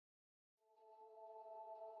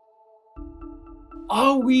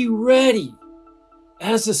Are we ready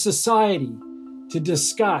as a society to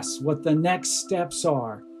discuss what the next steps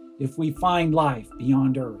are if we find life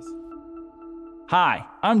beyond Earth? Hi,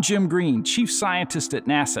 I'm Jim Green, Chief Scientist at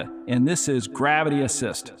NASA, and this is Gravity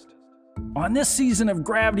Assist. On this season of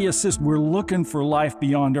Gravity Assist, we're looking for life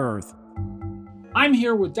beyond Earth. I'm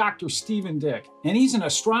here with Dr. Stephen Dick, and he's an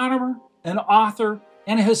astronomer, an author,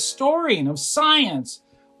 and a historian of science,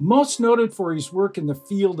 most noted for his work in the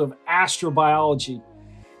field of astrobiology.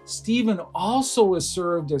 Stephen also has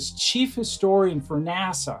served as chief historian for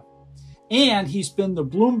NASA, and he's been the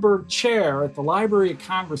Bloomberg Chair at the Library of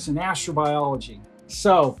Congress in astrobiology.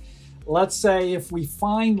 So, let's say if we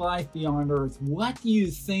find life beyond Earth, what do you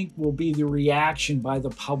think will be the reaction by the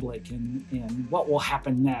public and what will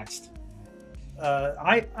happen next?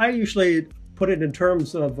 I usually put it in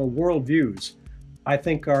terms of worldviews. I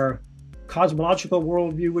think our cosmological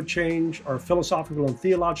worldview would change, our philosophical and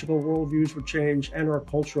theological worldviews would change, and our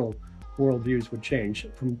cultural worldviews would change.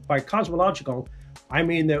 By cosmological, I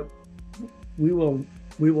mean that we will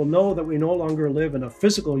know that we no longer live in a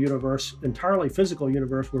physical universe, entirely physical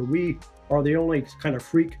universe, where we are the only kind of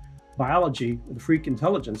freak biology, the freak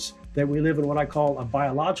intelligence, that we live in what I call a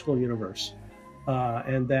biological universe.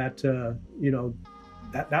 And that,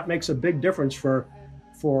 that makes a big difference for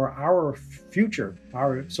our future,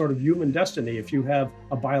 our sort of human destiny, if you have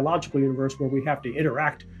a biological universe where we have to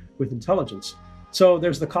interact with intelligence. So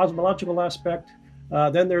there's the cosmological aspect.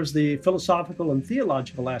 Then there's the philosophical and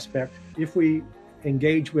theological aspect. If we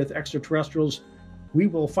engage with extraterrestrials, we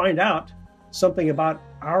will find out something about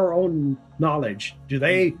our own knowledge. Do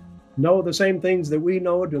they know the same things that we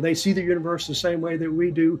know? Do they see the universe the same way that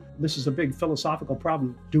we do? This is a big philosophical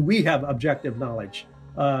problem. Do we have objective knowledge?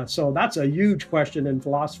 So that's a huge question in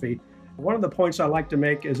philosophy. One of the points I like to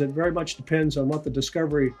make is it very much depends on what the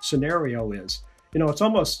discovery scenario is. It's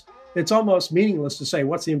almost meaningless to say,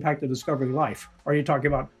 what's the impact of discovering life? Are you talking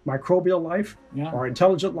about microbial life, or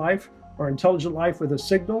intelligent life with a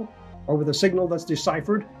signal, or with a signal that's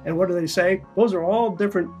deciphered? And what do they say? Those are all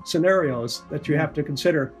different scenarios that you have to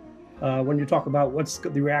consider when you talk about what's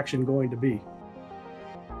the reaction going to be.